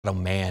A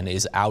man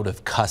is out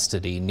of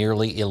custody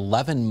nearly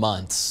 11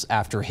 months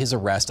after his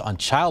arrest on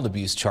child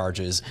abuse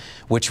charges,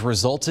 which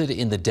resulted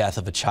in the death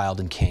of a child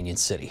in Canon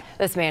City.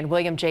 This man,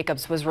 William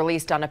Jacobs, was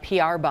released on a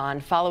PR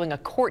bond following a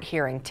court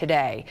hearing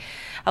today.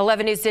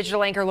 11 News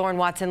digital anchor Lauren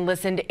Watson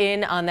listened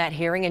in on that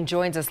hearing and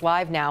joins us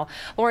live now.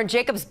 Lauren,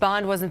 Jacobs'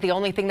 bond wasn't the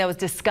only thing that was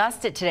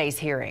discussed at today's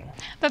hearing.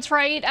 That's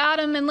right,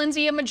 Adam and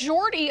Lindsay. A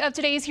majority of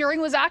today's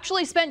hearing was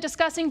actually spent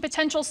discussing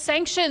potential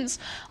sanctions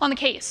on the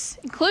case,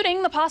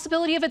 including the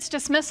possibility of its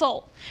dismissal.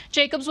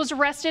 Jacobs was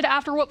arrested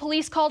after what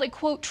police called a,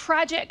 quote,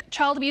 tragic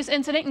child abuse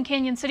incident in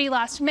Canon City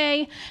last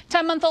May.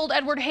 10-month-old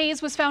Edward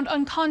Hayes was found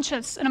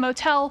unconscious in a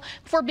motel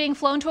before being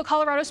flown to a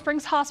Colorado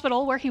Springs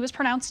hospital where he was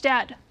pronounced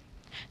dead.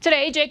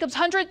 Today, Jacobs'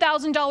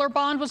 $100,000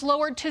 bond was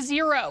lowered to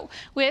zero,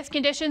 with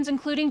conditions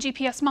including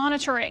GPS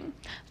monitoring.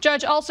 The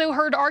judge also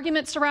heard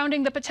arguments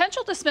surrounding the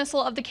potential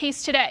dismissal of the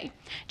case today.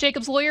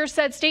 Jacobs' lawyers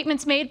said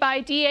statements made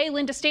by DA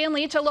Linda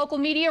Stanley to local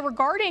media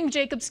regarding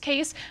Jacobs'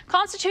 case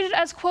constituted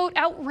as, quote,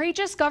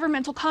 outrageous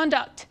governmental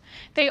conduct.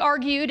 They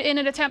argued in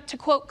an attempt to,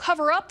 quote,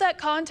 cover up that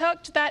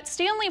conduct that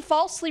Stanley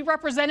falsely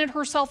represented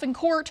herself in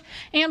court,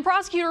 and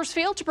prosecutors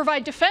failed to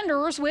provide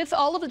defenders with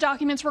all of the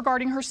documents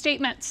regarding her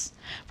statements.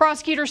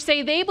 Prosecutors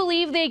say they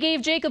believe they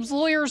gave Jacobs'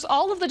 lawyers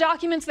all of the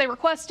documents they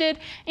requested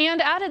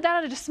and added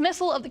that a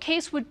dismissal of the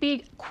case would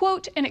be,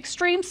 quote, an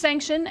extreme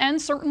sanction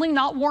and certainly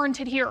not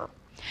warranted here.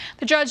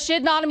 The judge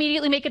did not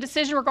immediately make a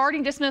decision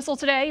regarding dismissal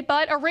today,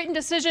 but a written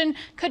decision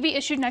could be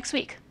issued next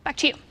week. Back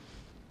to you.